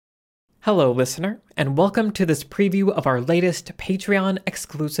Hello, listener, and welcome to this preview of our latest Patreon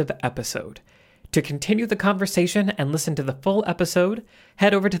exclusive episode. To continue the conversation and listen to the full episode,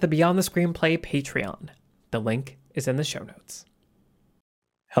 head over to the Beyond the Screenplay Patreon. The link is in the show notes.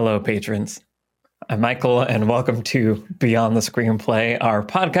 Hello, patrons. I'm Michael, and welcome to Beyond the Screenplay, our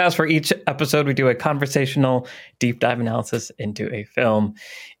podcast where each episode we do a conversational deep dive analysis into a film.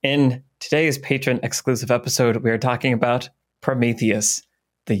 In today's patron exclusive episode, we are talking about Prometheus,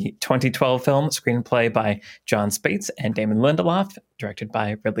 the 2012 film, screenplay by John Spates and Damon Lindelof, directed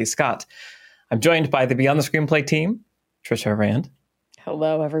by Ridley Scott. I'm joined by the Beyond the Screenplay team, Trisha Rand.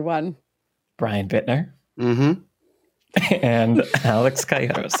 Hello, everyone. Brian Bittner. And Alex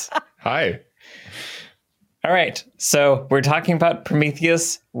Calleros. Hi. All right, so we're talking about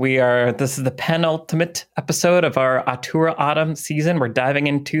Prometheus. This is the penultimate episode of our Auteur Autumn season. We're diving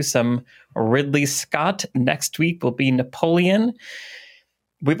into some Ridley Scott. Next week will be Napoleon.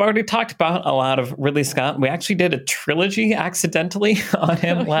 We've already talked about a lot of Ridley Scott. We actually did a trilogy accidentally on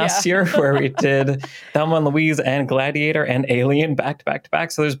him last year where we did Thelma and Louise and Gladiator and Alien back to back to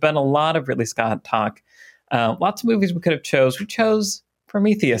back. So there's been a lot of Ridley Scott talk. Lots of movies we could have chose. We chose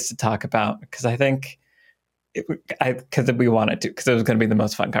Prometheus to talk about because I think because we wanted to, because it was going to be the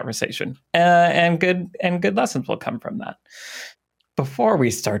most fun conversation. And good lessons will come from that. Before we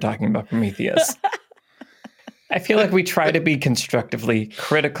start talking about Prometheus, I feel like we try to be constructively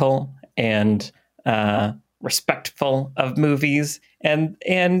critical and respectful of movies, and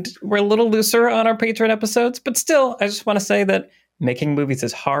we're a little looser on our Patreon episodes, but still, I just want to say that making movies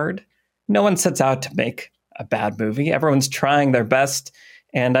is hard. No one sets out to make a bad movie. Everyone's trying their best,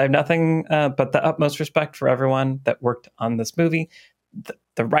 and I have nothing but the utmost respect for everyone that worked on this movie.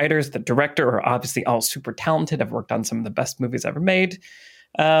 The writers, the director are obviously all super talented, have worked on some of the best movies ever made.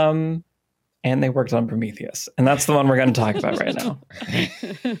 And they worked on Prometheus. And that's the one we're going to talk about right now.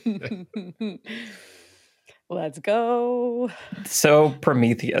 Let's go. So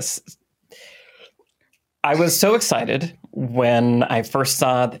Prometheus. I was so excited when I first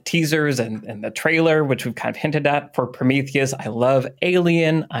saw the teasers and the trailer, which we've kind of hinted at for Prometheus. I love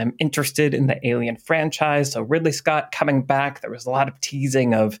Alien. I'm interested in the Alien franchise. So Ridley Scott coming back. There was a lot of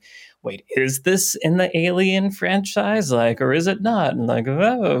teasing of, wait, is this in the Alien franchise? Or is it not?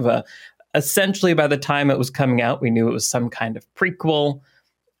 And essentially, by the time it was coming out, we knew it was some kind of prequel.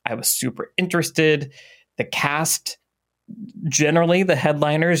 I was super interested. The cast, generally, the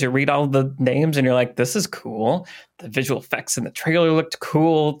headliners, you read all the names and you're like, this is cool. The visual effects in the trailer looked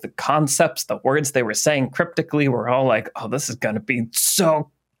cool. The concepts, the words they were saying cryptically were all like, oh, this is going to be so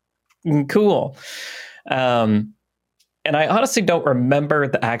cool. And I honestly don't remember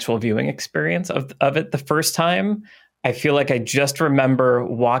the actual viewing experience of it the first time. I feel like I just remember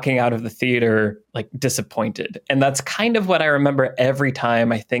walking out of the theater disappointed. And that's kind of what I remember every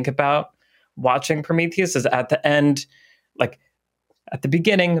time I think about watching Prometheus, is at the end, at the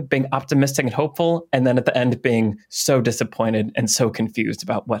beginning being optimistic and hopeful, and then at the end being so disappointed and so confused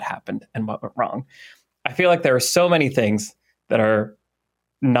about what happened and what went wrong. I feel like there are so many things that are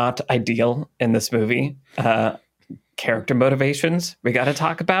not ideal in this movie. Character motivations we got to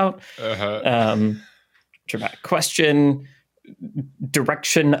talk about. Dramatic question,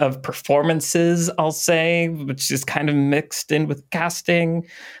 direction of performances, I'll say, which is kind of mixed in with casting.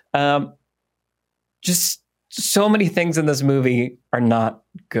 Just so many things in this movie are not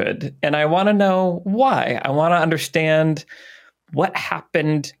good. And I want to know why. I want to understand what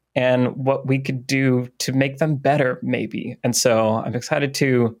happened and what we could do to make them better, maybe. And so I'm excited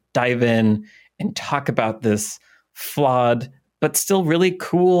to dive in and talk about this flawed but still really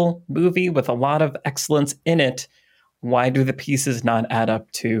cool movie with a lot of excellence in it. Why do the pieces not add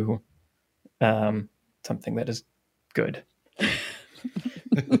up to something that is good?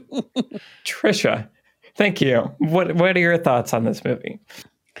 Trisha, thank you. What are your thoughts on this movie?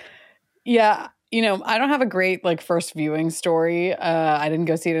 Yeah, I don't have a great first viewing story. I didn't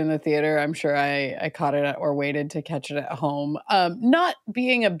go see it in the theater. I'm sure I caught it or waited to catch it at home. Not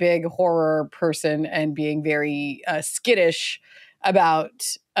being a big horror person and being very skittish about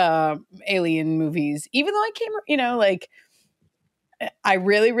Alien movies, even though I came, I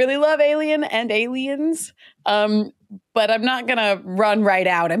really, really love Alien and Aliens. But I'm not going to run right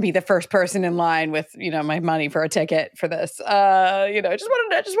out and be the first person in line with, my money for a ticket for this. I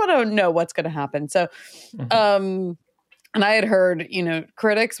just want to know what's going to happen. So, and I had heard,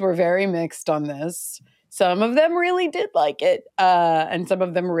 critics were very mixed on this. Some of them really did like it. And some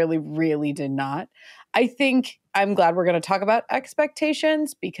of them really, really did not. I think I'm glad we're going to talk about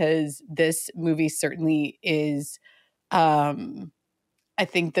expectations, because this movie certainly is, I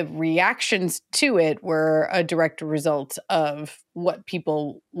think the reactions to it were a direct result of what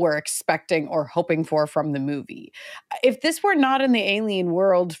people were expecting or hoping for from the movie. If this were not in the Alien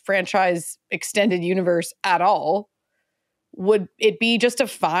World franchise extended universe at all, would it be just a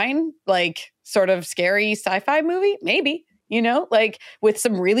fine, like, sort of scary sci-fi movie? Maybe, like with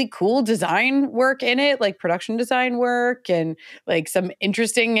some really cool design work in it, like production design work and like some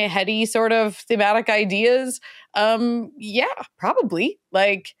interesting, heady sort of thematic ideas. Yeah, probably.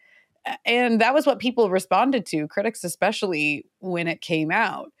 Like, and that was what people responded to, critics especially, when it came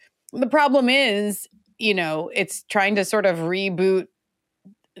out. The problem is, it's trying to sort of reboot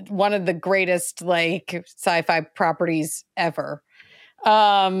one of the greatest like sci-fi properties ever.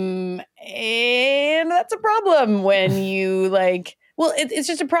 And that's a problem when you like, well, it's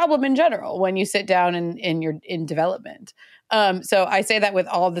just a problem in general when you sit down and you're in development. So I say that with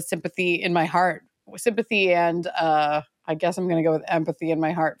all the sympathy in my heart, and I guess I'm going to go with empathy in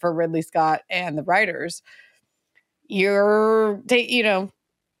my heart for Ridley Scott and the writers. You're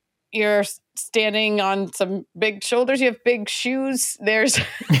standing on some big shoulders. You have big shoes. There's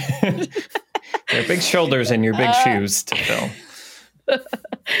there are big shoulders in your big shoes to fill.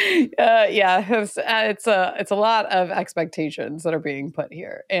 Yeah, it's a lot of expectations that are being put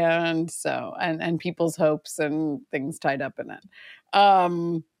here, and so and people's hopes and things tied up in it.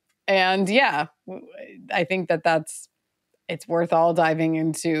 And yeah, I think it's worth all diving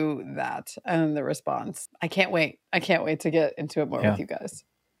into that and the response. I can't wait to get into it more with you guys.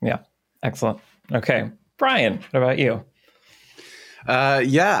 Yeah. Excellent. Okay. Brian, what about you?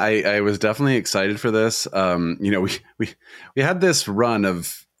 I was definitely excited for this. We had this run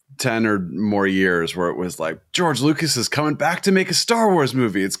of 10 or more years where it was like, George Lucas is coming back to make a Star Wars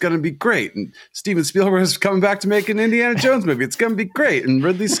movie. It's going to be great. And Steven Spielberg is coming back to make an Indiana Jones movie. It's going to be great. And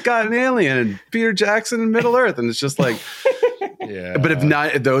Ridley Scott and Alien and Peter Jackson and Middle Earth. And it's just like, yeah. But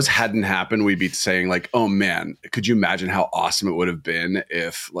if those hadn't happened, we'd be saying like, oh man, could you imagine how awesome it would have been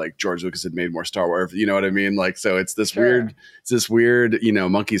if like George Lucas had made more Star Wars? You know what I mean? Like, so it's this weird,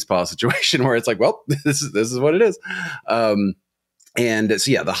 monkey's paw situation where it's like, well, this is what it is. And so,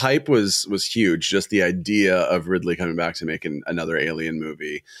 yeah, the hype was huge. Just the idea of Ridley coming back to make another Alien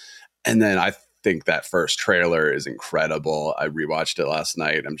movie. And then I think that first trailer is incredible. I rewatched it last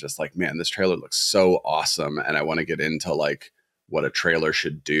night. I'm just like, man, this trailer looks so awesome. And I want to get into like what a trailer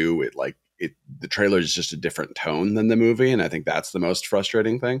should do. The trailer is just a different tone than the movie. And I think that's the most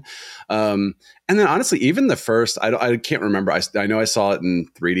frustrating thing. And then honestly, even the first, I can't remember. I know I saw it in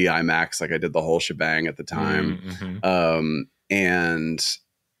 3D IMAX. Like I did the whole shebang at the time. Mm-hmm. And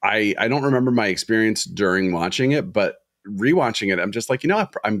I don't remember my experience during watching it, but rewatching it, I'm just like,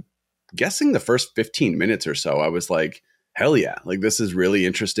 I'm guessing the first 15 minutes or so, I was like, hell yeah, like this is really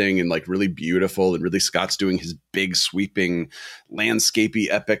interesting and like really beautiful. And Ridley Scott's doing his big sweeping landscapey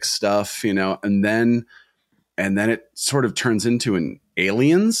epic stuff, and then it sort of turns into an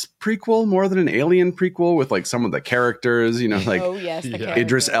Aliens prequel more than an Alien prequel with like some of the characters, like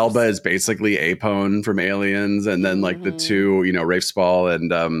Idris Elba is basically Apone from Aliens. And then like the two, Rafe Spall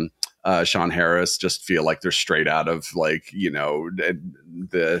and Sean Harris just feel like they're straight out of like,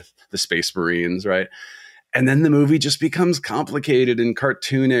 the Space Marines. Right. And then the movie just becomes complicated and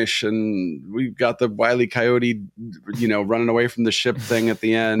cartoonish, and we've got the Wile E. Coyote, running away from the ship thing at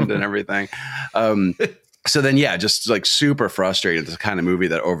the end and everything. So then, yeah, just like super frustrated. It's the kind of movie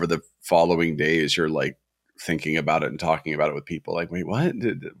that over the following days, you're like thinking about it and talking about it with people like, wait, what?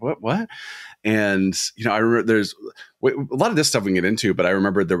 What? And, I remember there's a lot of this stuff we can get into, but I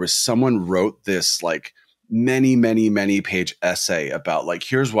remember there was someone wrote this like many, many, many page essay about like,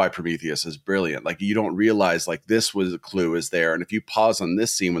 here's why Prometheus is brilliant. Like you don't realize like this was a clue is there. And if you pause on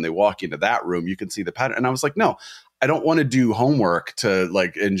this scene when they walk into that room, you can see the pattern. And I was like, no, I don't want to do homework to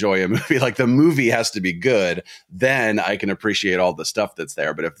like enjoy a movie. Like the movie has to be good. Then I can appreciate all the stuff that's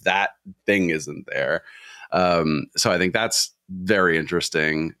there. But if that thing isn't there, so I think that's very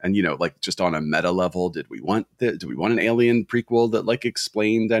interesting. And, like just on a meta level, do we want an Alien prequel that like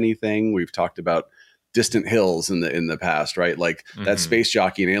explained anything? We've talked about Distant Hills in the past, right? Like that space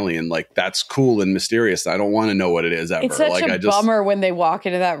jockey and Alien, like that's cool and mysterious. I don't want to know what it is ever. It's such like, a bummer when they walk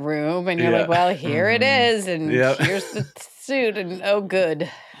into that room and you're like, well, here it is. And here's the suit and oh, good.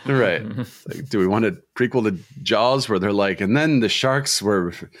 Right. Like, do we want a prequel to Jaws where they're like, and then the sharks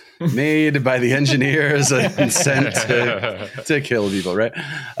were made by the engineers and sent to kill people, right?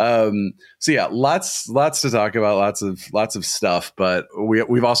 So yeah, lots to talk about, lots of stuff. But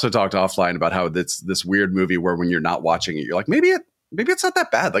we've also talked offline about how it's this weird movie where when you're not watching it, you're like, maybe it's not that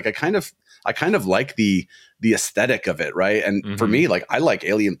bad. Like I kind of like the aesthetic of it, right? And for me, like I like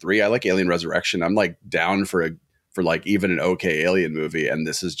Alien 3, I like Alien Resurrection. I'm like down for for like even an okay Alien movie, and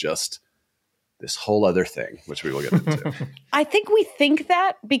this is just this whole other thing, which we will get into. I think we think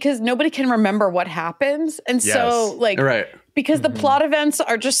that because nobody can remember what happens. And so like, right. because the plot events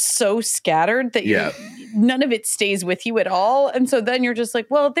are just so scattered that none of it stays with you at all. And so then you're just like,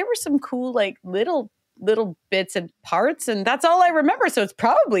 well, there were some cool, like little bits and parts, and that's all I remember. So it's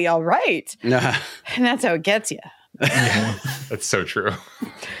probably all right. And that's how it gets you. Yeah, that's so true.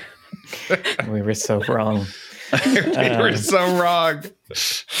 We were so wrong. We were so wrong.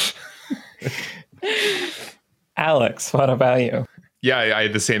 Alex, what about you? Yeah, I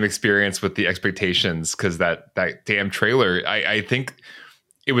had the same experience with the expectations, because that damn trailer, I think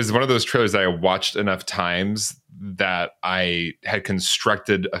it was one of those trailers that I watched enough times that I had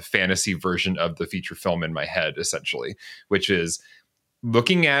constructed a fantasy version of the feature film in my head, essentially, which is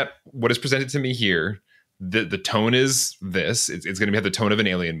looking at what is presented to me here. The tone is this. It's going to have the tone of an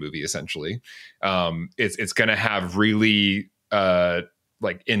Alien movie, essentially. It's going to have really a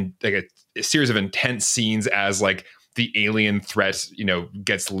series of intense scenes as like the alien threat,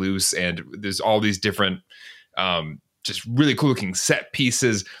 gets loose, and there's all these different just really cool looking set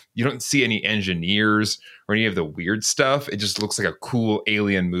pieces. You don't see any engineers or any of the weird stuff. It just looks like a cool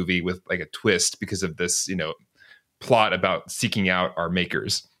alien movie with like a twist because of this, plot about seeking out our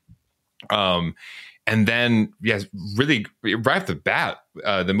makers. And then, really right off the bat,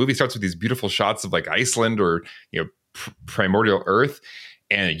 the movie starts with these beautiful shots of like Iceland or, primordial Earth,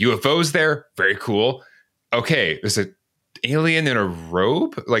 and UFOs there. Very cool. Okay, there's an alien in a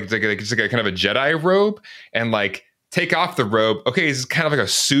robe, like it's like a kind of a Jedi robe, and like take off the robe. Okay, he's kind of like a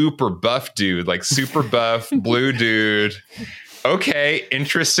super buff dude, like super buff blue dude. Okay,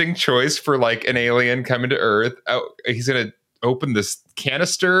 interesting choice for like an alien coming to Earth. Oh, he's gonna open this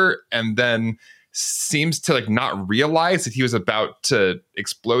canister and then seems to like not realize that he was about to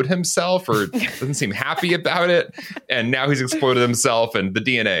explode himself, or doesn't seem happy about it, and now he's exploded himself and the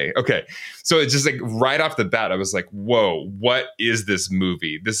DNA. Okay, so it's just like right off the bat I was like, whoa, what is this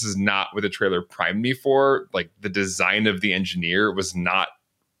movie? This is not what the trailer primed me for. Like the design of the engineer was not,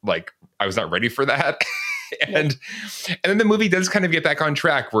 like, I was not ready for that. And then the movie does kind of get back on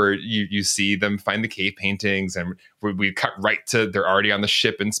track, where you see them find the cave paintings, and we cut right to they're already on the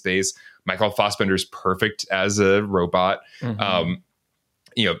ship in space. Michael Fassbender's perfect as a robot. Mm-hmm.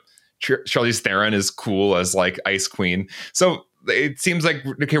 Charlize Theron is cool as like Ice Queen. So it seems like,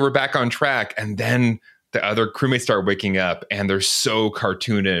 okay, we're back on track. And then the other crewmates start waking up, and they're so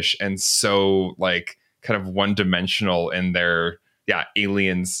cartoonish and so like kind of one-dimensional in their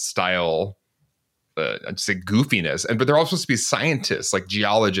alien style. I'd say goofiness, but they're all supposed to be scientists, like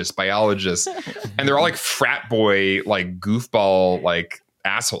geologists, biologists, and they're all like frat boy, like goofball, like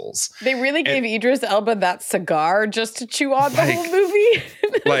assholes. They really gave Idris Elba that cigar just to chew on the whole movie.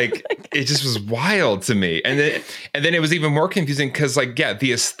 Like it just was wild to me, and then it was even more confusing because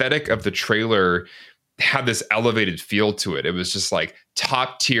the aesthetic of the trailer had this elevated feel to it. It was just like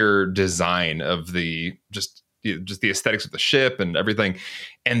top tier design of the just the aesthetics of the ship and everything,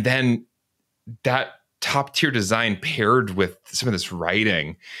 and then that top tier design paired with some of this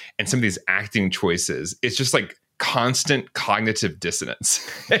writing and some of these acting choices, it's just like constant cognitive dissonance.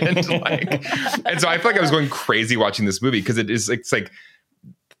 And so I feel like I was going crazy watching this movie, because it's like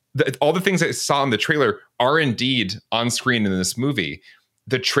all the things I saw in the trailer are indeed on screen in this movie.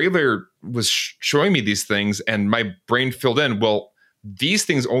 The trailer was showing me these things, and my brain filled in, well, these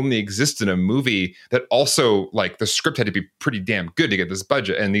things only exist in a movie that also, like, the script had to be pretty damn good to get this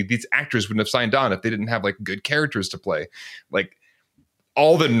budget, and these actors wouldn't have signed on if they didn't have like good characters to play. Like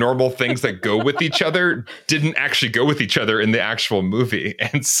all the normal things that go with each other didn't actually go with each other in the actual movie.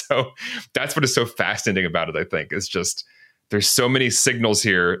 And so that's what is so fascinating about it, I think. It's just there's so many signals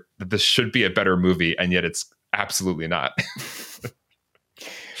here that this should be a better movie, and yet it's absolutely not.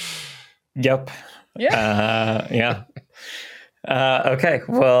 Yep. Yeah. Okay.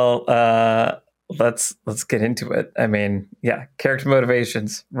 Well, let's get into it. I mean, character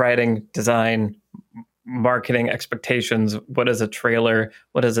motivations, writing, design, marketing expectations. What is a trailer?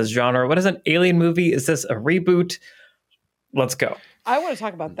 What is this genre? What is an alien movie? Is this a reboot? Let's go. I want to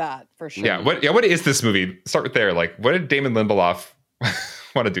talk about that for sure. Yeah. What is this movie? Start with there. Like, what did Damon Lindelof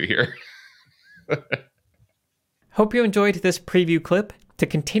want to do here? Hope you enjoyed this preview clip. To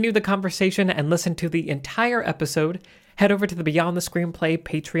continue the conversation and listen to the entire episode, head over to the Beyond the Screenplay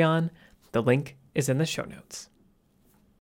Patreon. The link is in the show notes.